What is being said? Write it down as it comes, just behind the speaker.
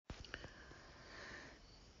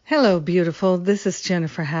Hello, beautiful. This is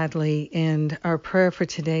Jennifer Hadley, and our prayer for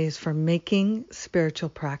today is for making spiritual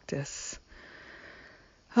practice.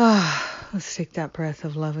 Let's take that breath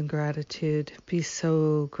of love and gratitude. Be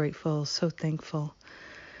so grateful, so thankful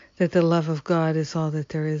that the love of God is all that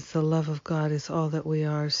there is. The love of God is all that we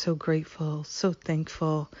are. So grateful, so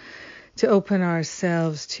thankful to open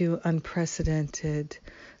ourselves to unprecedented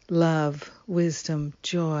love, wisdom,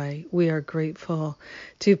 joy. We are grateful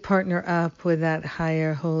to partner up with that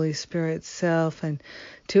higher Holy Spirit self and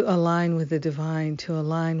to align with the divine, to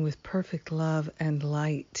align with perfect love and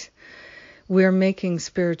light. We're making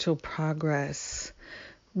spiritual progress.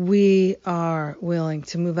 We are willing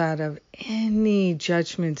to move out of any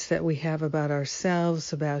judgments that we have about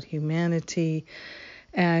ourselves, about humanity,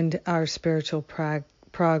 and our spiritual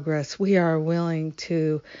progress. We are willing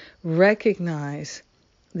to recognize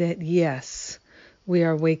that yes, we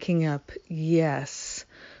are waking up. Yes,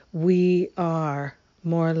 we are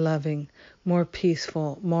more loving, more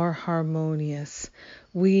peaceful, more harmonious.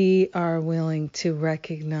 We are willing to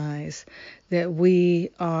recognize that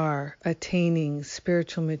we are attaining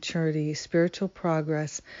spiritual maturity, spiritual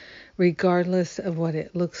progress, regardless of what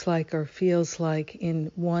it looks like or feels like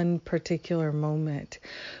in one particular moment.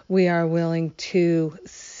 We are willing to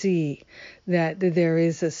see that there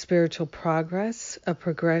is a spiritual progress, a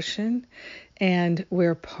progression, and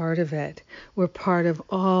we're part of it. We're part of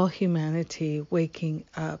all humanity waking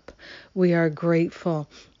up. We are grateful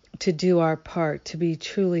to do our part, to be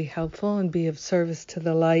truly helpful and be of service to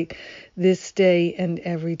the light this day and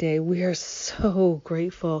every day. We are so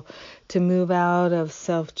grateful to move out of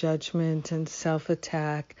self-judgment and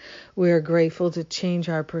self-attack. We are grateful to change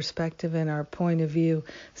our perspective and our point of view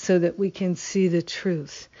so that we can see the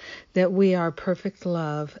truth, that we are perfect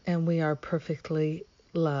love and we are perfectly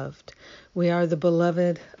loved. We are the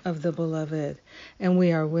beloved of the beloved, and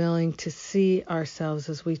we are willing to see ourselves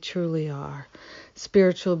as we truly are.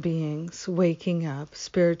 Spiritual beings waking up,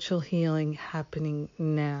 spiritual healing happening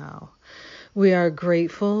now. We are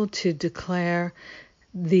grateful to declare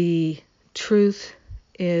the truth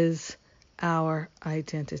is our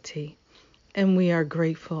identity, and we are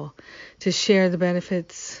grateful to share the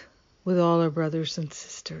benefits with all our brothers and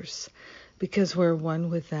sisters, because we're one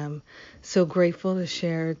with them. So grateful to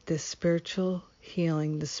share this spiritual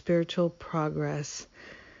healing, the spiritual progress.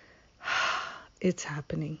 It's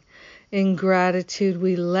happening. In gratitude,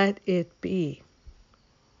 we let it be.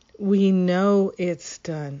 We know it's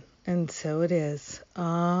done, and so it is.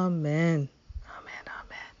 Amen.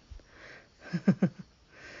 Amen. Amen.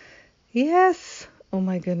 Yes. Oh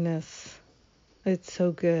my goodness. It's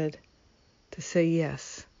so good to say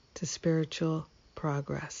yes to spiritual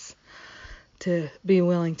progress, to be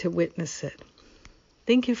willing to witness it.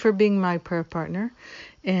 Thank you for being my prayer partner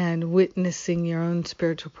and witnessing your own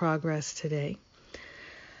spiritual progress today.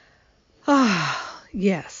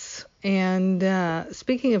 Yes. And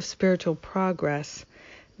speaking of spiritual progress,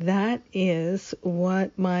 that is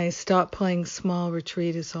what my Stop Playing Small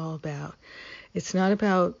retreat is all about. It's not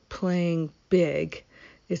about playing big.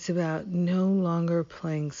 It's about no longer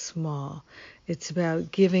playing small. It's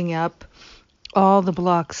about giving up all the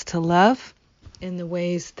blocks to love in the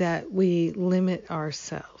ways that we limit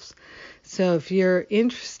ourselves. So if you're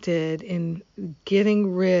interested in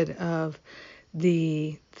getting rid of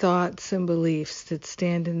the thoughts and beliefs that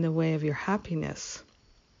stand in the way of your happiness,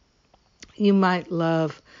 you might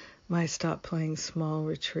love my Stop Playing Small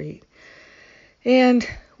retreat. And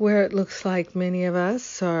where it looks like many of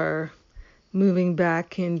us are moving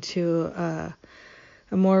back into a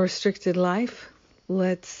more restricted life,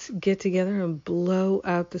 let's get together and blow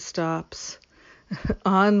out the stops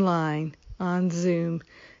online, on Zoom,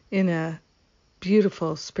 in a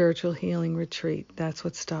beautiful spiritual healing retreat. That's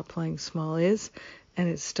what Stop Playing Small is, and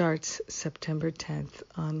it starts September 10th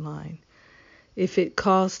online. If it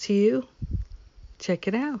calls to you, check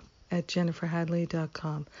it out at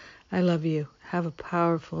jenniferhadley.com. I love you. Have a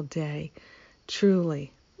powerful day.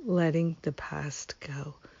 Truly letting the past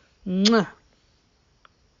go. Mwah.